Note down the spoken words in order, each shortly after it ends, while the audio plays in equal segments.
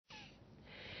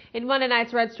In Monday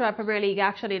night's Red Straw Premier League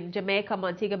action in Jamaica,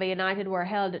 Montego Bay United were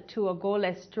held to a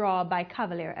goalless draw by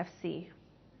Cavaliers FC.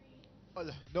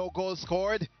 No goals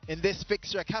scored in this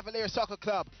fixture. Cavaliers Soccer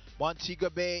Club, Montego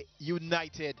Bay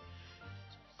United.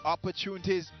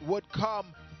 Opportunities would come.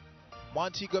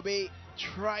 Montego Bay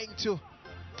trying to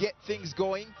get things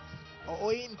going.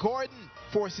 Owen Gordon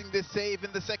forcing this save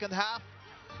in the second half.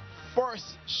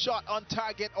 First shot on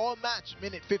target all match,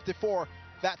 minute 54.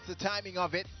 That's the timing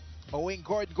of it. Owen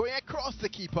Gordon going across the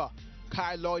keeper.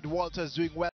 Kyle Lloyd Walters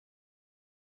doing well.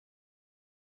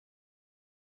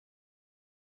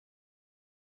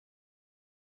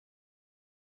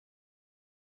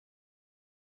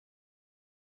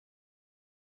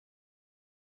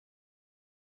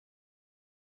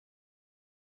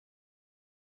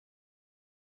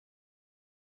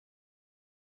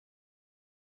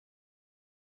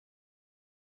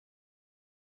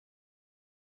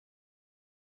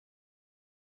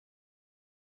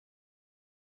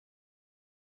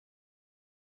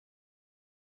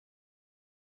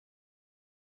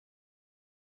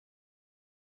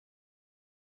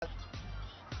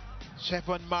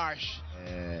 Chevon Marsh.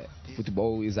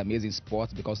 Football is amazing sport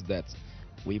because of that.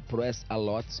 We press a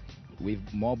lot with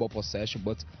more ball possession,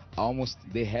 but almost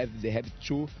they have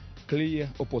two clear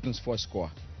opportunities for score.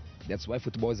 That's why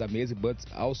football is amazing, but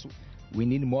also we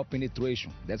need more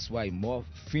penetration. That's why more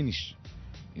finish,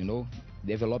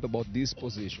 develop about this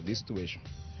position, this situation.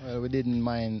 Well, we didn't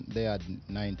mind they had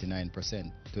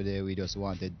 99%. Today we just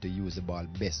wanted to use the ball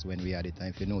best when we had it.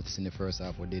 And if you notice in the first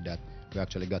half we did that. We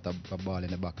actually got a ball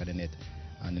in the back of the net.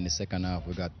 And in the second half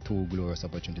we got two glorious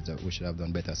opportunities that we should have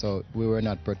done better. So we were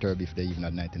not perturbed if they even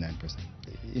had 99%.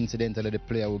 Incidentally, the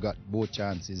player who got both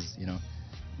chances,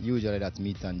 usually that's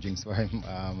meat and drinks for him.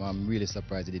 I'm really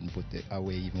surprised he didn't put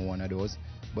away even one of those.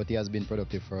 But he has been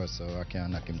productive for us, so I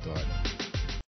can't knock him too hard.